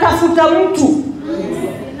 wanatafuta mtu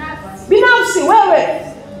binafsi. Wewe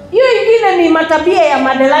hiyo ingine ni matabia ya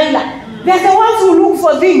Madelaila. They are the ones who look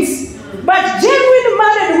for things, but genuine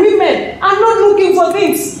married women are not looking for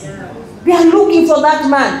things. They are looking for that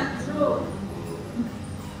man.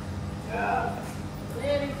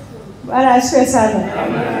 But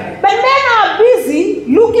men are busy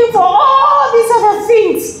looking for all these other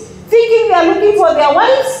things, thinking they are looking for their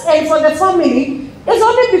wives and for the family. It's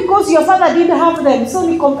only because your father didn't have them. So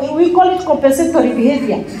we call it compensatory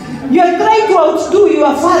behavior. You are trying to outdo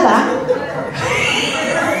your father.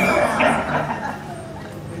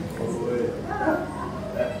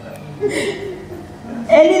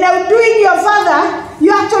 And in outdoing your father,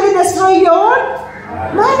 you actually destroy your own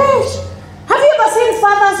marriage. Have you ever seen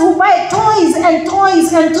fathers who buy toys and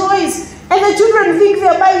toys and toys, and the children think they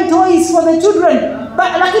are buying toys for the children,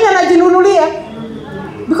 but lakini anajinunulia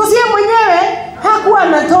because yeye mwenyewe hakuwa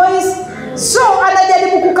na toys, so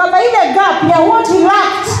anajaribu kukaba ile gap ya what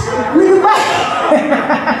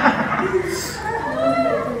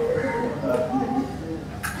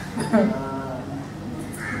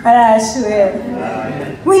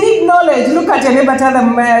We need knowledge. Look at your neighbor, tell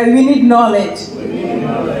them we need knowledge.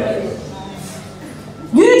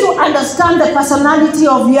 You need to understand the personality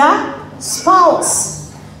of your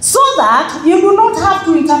spouse so that you do not have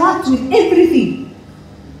to interact with everything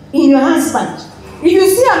in your husband. If you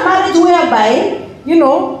see a marriage whereby,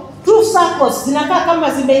 two circles zinakaa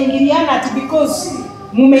kama zimeingiliana ati because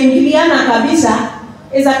mumeingiliana kabisa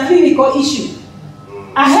is a clinical issue.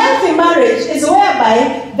 A healthy marriage is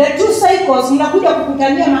whereby the two cycles mnakuja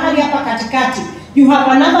kukutania mahali hapa katikati. You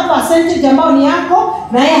have another percentage ambao ni yako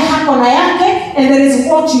na yeye hako na yake, and there is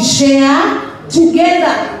what you share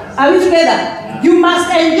together. Are we together? You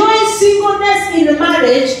must enjoy singleness in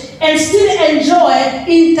marriage and still enjoy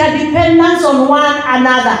interdependence on one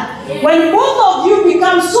another. When both of you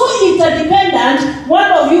become so interdependent,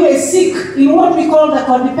 one of you is sick in what we call the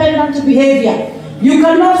codependent behavior. You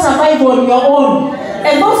cannot survive on your own.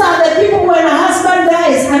 And those are the people when a husband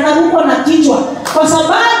dies, anaruko na kichwa. Kwa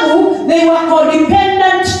sababu they were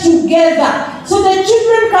codependent together. So the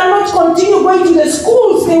children cannot continue going to the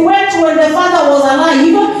schools they went when the father was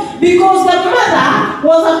alive because the mother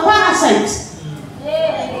was a parasite.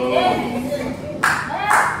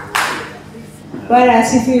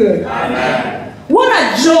 What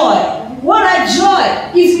a joy! What a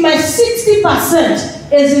joy if my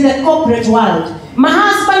 60% is in the corporate world. My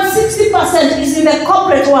husband 60% is in the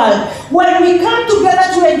corporate world. When we come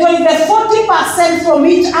together to enjoy the 40% from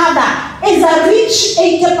each other, is a rich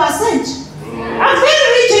 80%. A very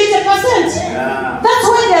rich 80%. That's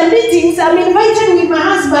why there are meetings. I'm invited with my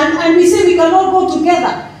husband and we say we cannot go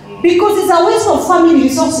together because it's a waste of family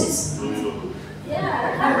resources.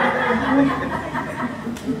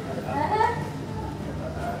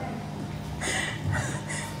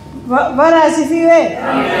 Bwana asifiwe.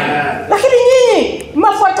 Lakini nyinyi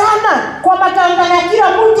mnafuatana kwa matanga ya kila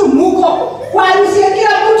mtu muko, kwa harusi ya kila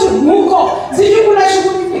mtu muko. Sijui kuna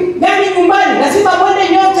shughuli gani nyumbani, lazima mwende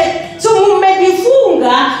nyote. So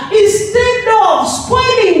mmejifunga instead of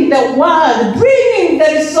spoiling the world, bringing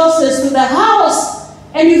the resources to the house,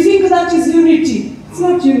 and you think that is unity. It's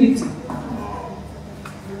not unity.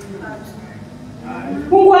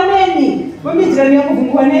 Funguaneni. Mwambie jirani yako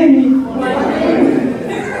funguaneni.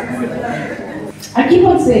 I keep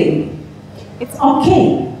on saying, it's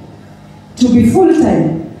okay to be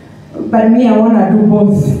full-time, but me, I want to do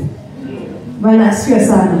both.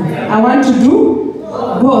 I want to do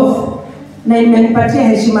both. Na imenipatia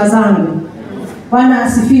heshima zangu. Bwana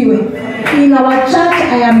asifiwe. In our church,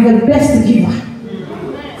 I am the best giver.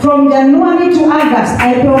 From January to August,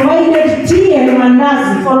 I provided tea and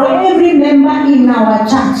mandazi for every member in our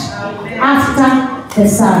church after the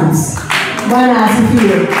service. Bwana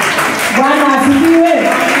asifiwe.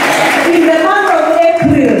 In the month of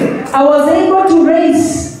April, I was able to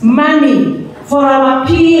raise money for our PA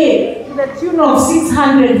to the tune of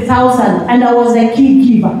 600,000, and I was a key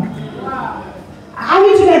giver. Are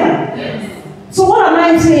we together? Yes. So what am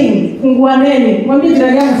I saying? Funguaneni. Mwambie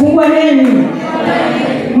jirani yako funguaneni.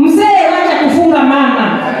 Mzee wacha kufunga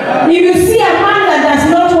mama. If you see a man that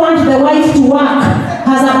does not want the wife to work,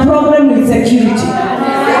 has a problem with security.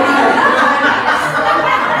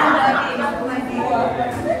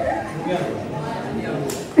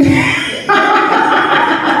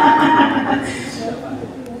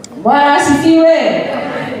 Bwana asifiwe.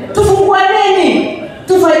 Tufunguaneni,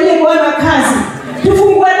 tufanyie Bwana kazi.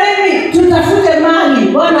 Tufunguaneni, tutafute mali.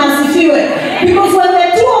 Bwana asifiwe. Because when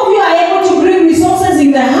the two of you are able to bring resources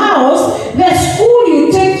in the house, the school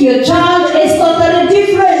you take your child is totally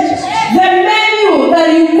different. The menu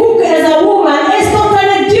that you cook as a woman is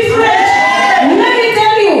totally different. Let me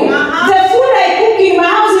tell you, the food I cook in my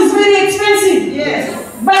house is very expensive. Yes.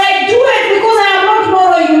 But I do it because I am not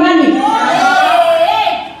borrowing money.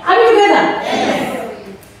 Are you together?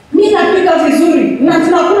 Mimi napika vizuri na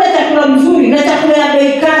tunakula chakula mzuri na chakula ya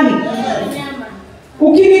bei kali.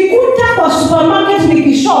 Ukinikuta kwa supermarket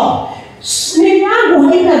nikishop, nini yangu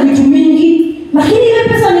haina vitu mingi, lakini ile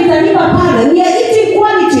pesa nitalipa pale. We are eating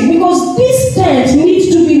quality because this tent needs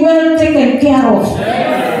to be well taken care of.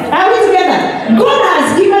 Are we together? God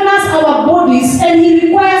has given us our bodies and He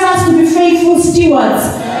requires us to be faithful stewards.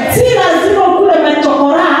 Si lazima ukule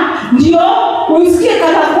machokora ndio usikie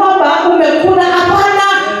kana kwamba umekula. Hapana,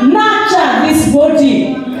 nurture this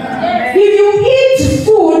body. If you eat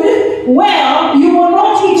food well, you will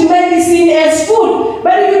not eat medicine as food.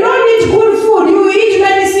 But if you don't eat good food, you will eat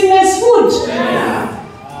medicine as food.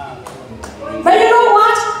 But you know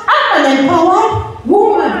what? I'm an empowered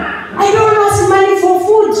woman. I don't ask money for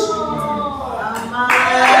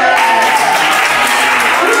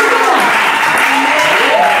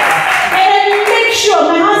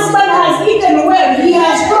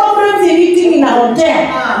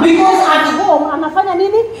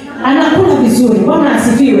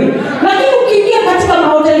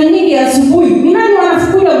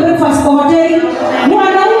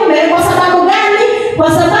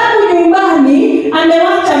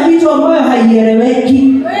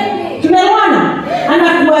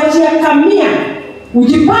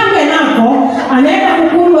Ujipange nako, anaenda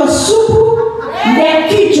kukunywa supu ya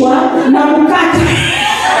kichwa na mkate.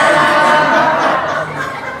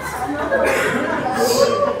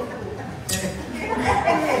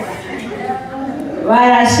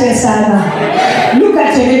 Look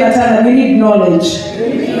at your neighbor, tell them, we need knowledge.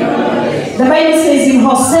 The Bible says in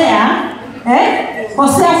Hosea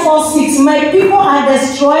 4:6, my people are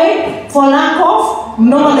destroyed for lack of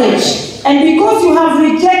knowledge. And because you have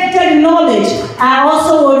rejected knowledge, I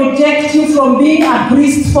also will reject you from being a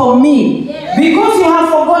priest for me. Because you have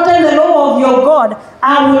forgotten the law of your God,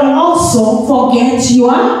 I will also forget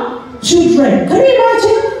your children. Can you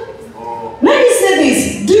imagine? Let me say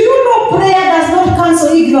this. Do you know prayer does not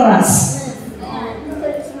cancel ignorance?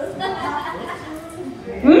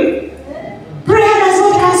 Prayer does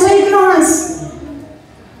not cancel ignorance.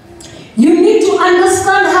 You need to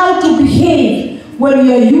understand how to behave when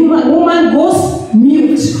your woman goes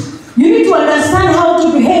mute. You need to understand how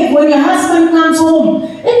to behave when your husband comes home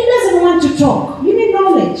and he doesn't want to talk. You need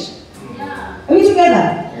knowledge. Are we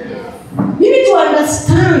together? You need to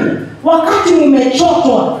understand wakati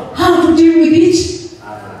umechotwa, how to deal with it.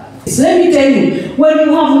 So let me tell you, when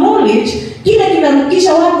you have knowledge, kile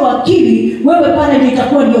kinarukisha watu akili, wewe pale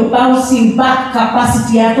nitakuwa ndio bouncing back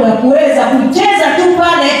capacity yako ya kuweza kucheza tu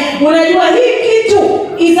pale. Unajua hii kitu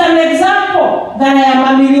is an example that I am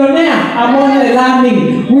a millionaire. I'm only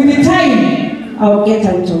learning. With the time, I'll get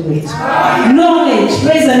out of it. Knowledge,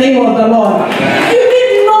 praise the name of the Lord. You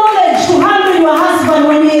need knowledge to handle your husband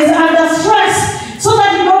when he is under stress, so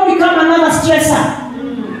that you don't become another stressor.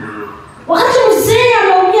 Wakati mzee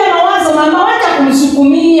anaumia mawazo, mama wacha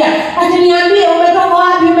kumsukumia. Ataniambia umetoka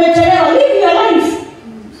wapi, umechelewa. Live your life.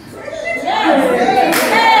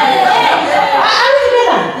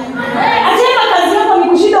 Ajema kazi yako ni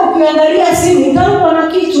kushinda ukiangalia simu, utaruka na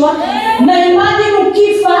kichwa. Na imagine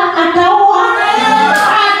ukifa ataoa.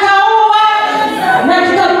 Na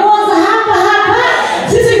tutamuoza hapa.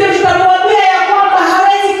 Sisi ndio tutamwambia ya kwamba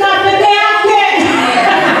hawezi kaa peke yake.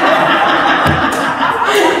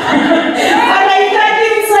 Anahitaji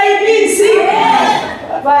msaidizi.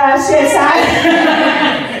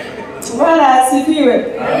 Bwana asifiwe.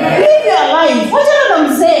 Live your life. Wachana na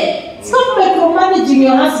mzee. Stop micromanaging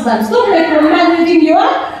your husband. Stop micromanaging your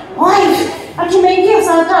wife. Atumeingia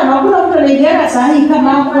saa 5. Hakuna mtu anaingia saa hii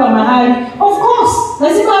kama hakuwa mahali. Of course,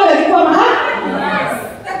 lazima awe alikuwa mahali.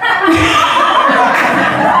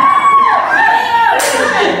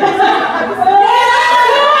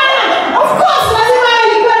 Of course, lazima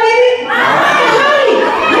alikuwa nini? Mahali.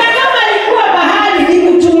 Na kama alikuwa mahali ni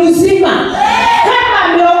mtu mzima. Kama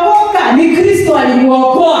ameokoka ni Kristo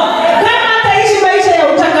alimuokoa. Kama ataishi maisha ya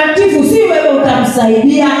utakatifu, si wewe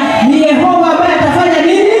utamsaidia, ni Yehova ambaye atafanya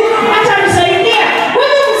nini? Atamsaidia.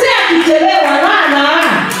 Wewe mzee akichelewa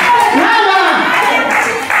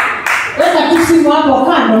weka tu simu hapo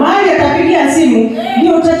kando. Mahali atapigia simu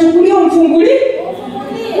ndio utachukulia mfunguli.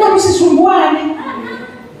 Na msisumbuane.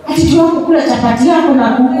 Ati wako kula chapati yako na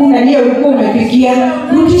kuku na leo ulikuwa umepikia,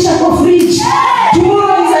 rudisha kwa fridge.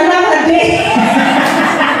 Tomorrow is another day.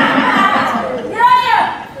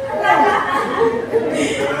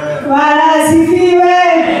 Bwana asifiwe.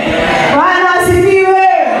 Bwana asifiwe.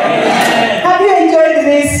 Have you enjoyed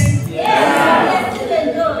this?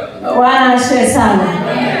 Bwana asifiwe sana.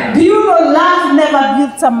 Do you know love never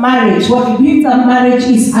builds a marriage? What builds a marriage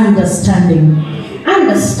is understanding.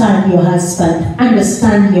 Understand your husband.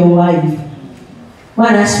 Understand your wife.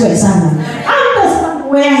 Bwana asifiwe sana.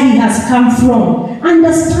 Understand where he has come from.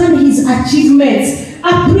 Understand his achievements.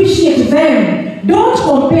 Appreciate them. Don't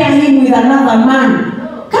compare him with another man.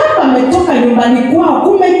 Kama ametoka nyumbani kwao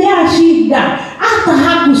kumejaa shida, hata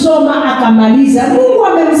hakusoma akamaliza, Mungu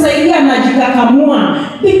amemsaidia na jikakamua.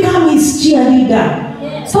 Become his cheerleader.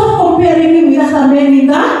 Stop comparing him with other men in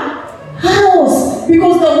the house.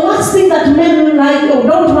 Because the worst thing that men like or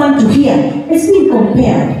don't want to hear is being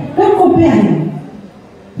compared. Don't compare him.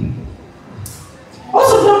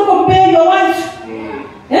 Also, don't compare your wife.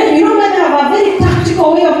 You know, men have a very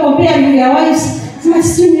tactical way of comparing their wives.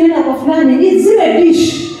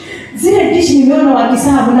 Zile dish nimeona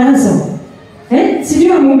wakisabu nazo.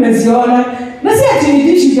 Sijui mumeziona. Na si ati ni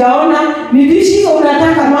dish hujaona, ni dish hizo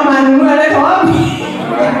unataka mama anunue leta wapi?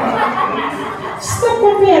 Stop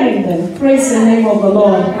comparing them. Praise the name of the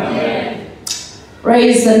Lord.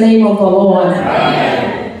 Praise the name of the Lord.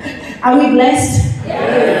 Are we blessed?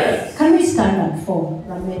 Yes. Can we stand up for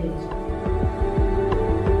a minute?